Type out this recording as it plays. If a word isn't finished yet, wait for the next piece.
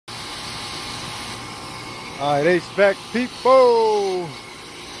Alright, HVAC people.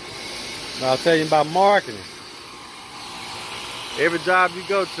 Now I'll tell you about marketing. Every job you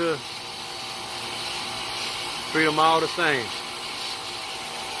go to, treat them all the same.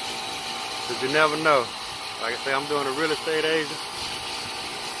 Because you never know. Like I say, I'm doing a real estate agent.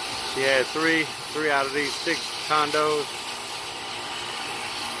 She had three out of these 6 condos.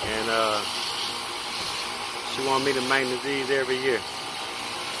 And she wanted me to maintenance these every year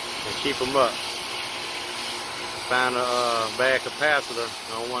and keep them up. Found a bad capacitor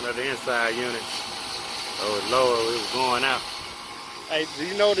on one of the inside units. So it was lower, it was going out. Hey, do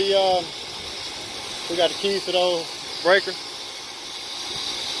you know we got the keys to those breakers?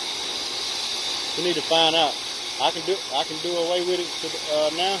 We need to find out. I can do away with it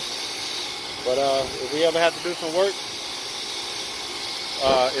now. But if we ever have to do some work,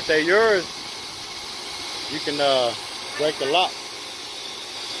 if they're yours, you can break the lock.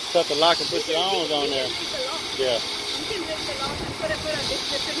 Cut the lock and put your arms on there. Yeah. You can break the lock and put a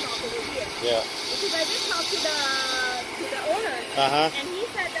description lock over here. Yeah. Because I just talked to the owner, and he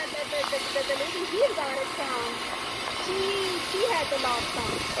said that the lady he got it from, she had the lock on.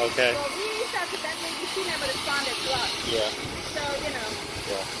 Okay. So we reached out to that lady, she never responded to us. Yeah. So, you know,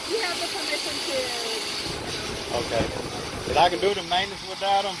 we have the permission to... Okay. But I can do the maintenance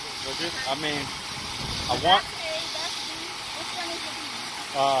without them, but just, I mean, I want... That's A, that's B. Which one is the B?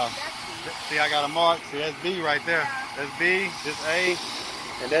 See, I got a mark. See, that's B right there. That's B, this A,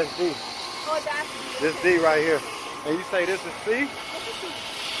 and that's D. Oh, that's B. This D right here. And you say this is C? This is C.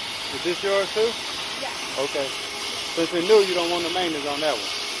 Is this yours too? Yeah. Okay. Since it's new, you don't want the maintenance on that one.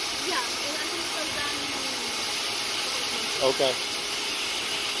 Yeah, and I think so done. Okay.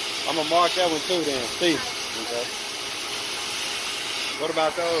 I'm gonna mark that one too then. C. Okay. What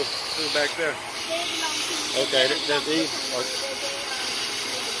about those two back there? They belong to Okay, that's E.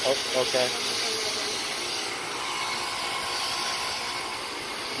 Okay.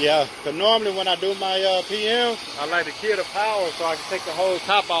 Yeah, because normally when I do my PMs, I like to kill the power so I can take the whole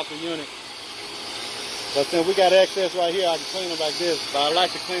top off the unit. But since we got excess right here, I can clean them like this. But I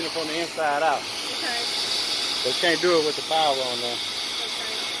like to clean them from the inside out. Okay. But you can't do it with the power on there. Okay.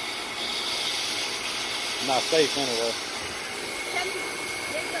 Not safe anyway. Can you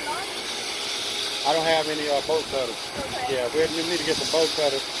break the lock? I don't have any bolt cutters. Okay. Yeah, we need to get some bolt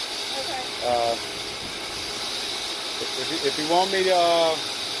cutters. Okay. If you want me to,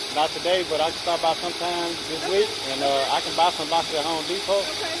 not today, but I can stop by sometime this week, and I can buy some boxes at Home Depot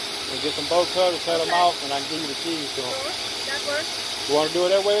and get some bolt cutters, cut them off, and I can give you the keys to them. That works. You want to do it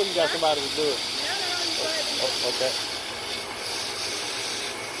that way, or you got somebody to do it? No, you go ahead and do it. Okay.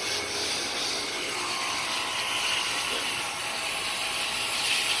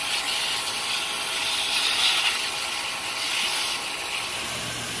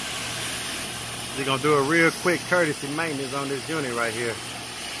 We're gonna do a real quick courtesy maintenance on this unit right here.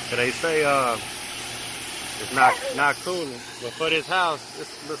 So they say it's not cooling, but for this house,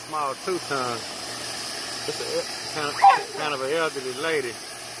 it's a little small 2-ton. It's kind of an elderly lady,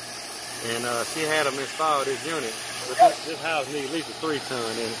 and she had them install this unit. But this house needs at least a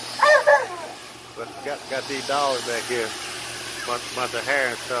 3-ton in it. But got these dogs back here, bunch of hair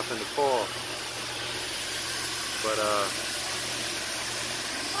and stuff in the coil. But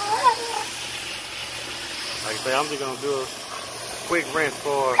like I say, I'm just gonna do a quick rinse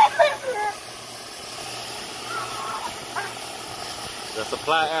for the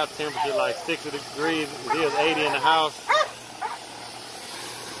supply air temperature, like 60 degrees. It is 80 in the house.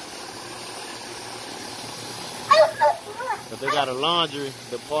 But they got a laundry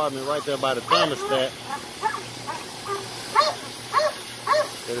department right there by the thermostat.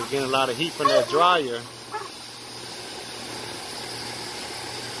 It's getting a lot of heat from that dryer.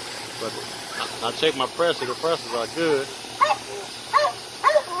 But I checked my pressure, the pressures are good.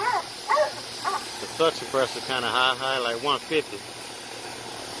 The suction pressure is kind of high, like 150.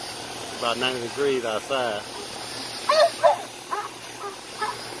 About 90 degrees outside.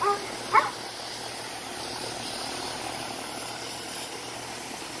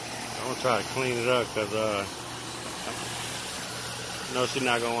 I'm gonna try to clean it up because I know she's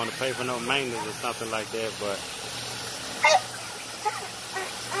not gonna want to pay for no maintenance or something like that, but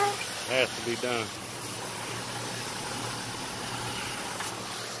has to be done.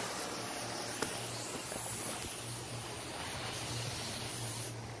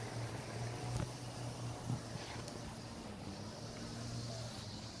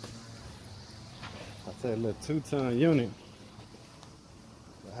 I said a little 2-ton unit.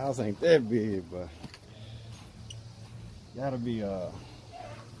 The house ain't that big, but gotta be at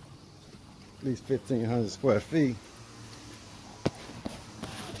least 1,500 square feet.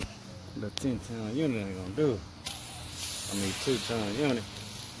 The 10-ton unit ain't gonna do it. I mean 2-ton unit.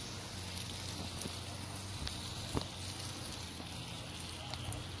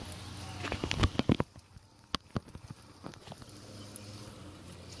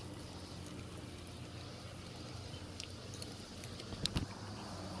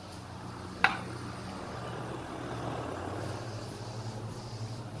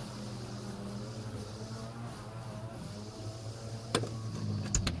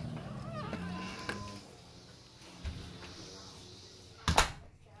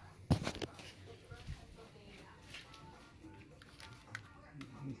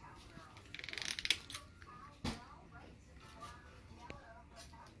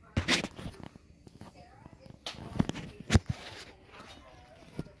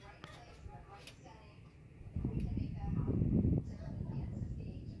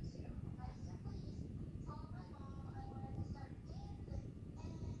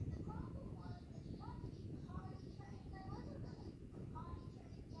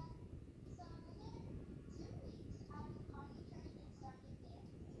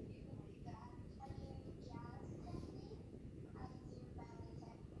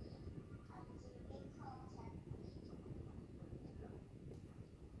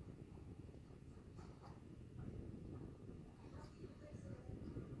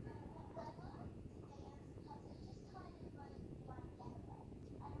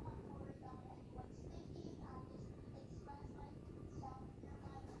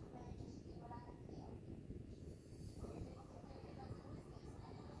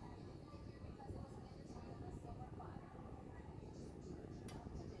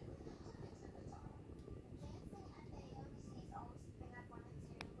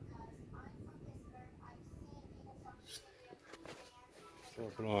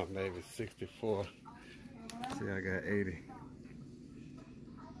 Put on maybe 64. See, I got 80.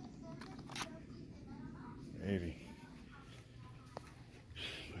 80.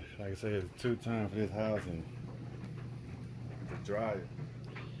 Like I said, it's 2 tons for this house and the dryer.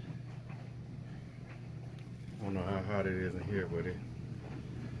 I don't know how hot it is in here, but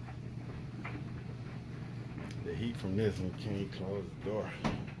the heat from this one can't close the door.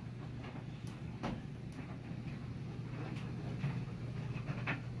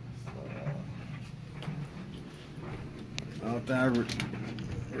 The only thing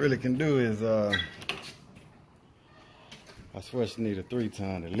I really can do is, I swear she need a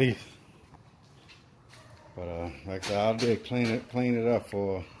 3-ton at least. But like I said, I did clean it up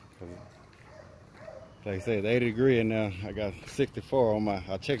for, like I said, it's 80 degrees in there. I got 64 on my,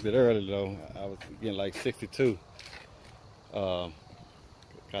 I checked it earlier though. I was getting like 62. I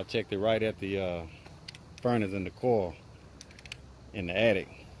checked it right at the furnace and the coil in the attic.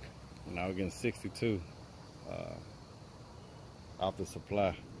 And I was getting 62. Off the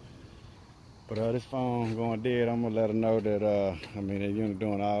supply. But this phone going dead, I'm gonna let her know that I mean, the unit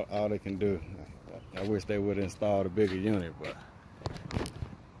doing all they can do. I wish they would install a bigger unit, but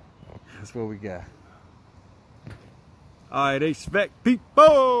that's what we got. All right, HVAC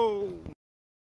people.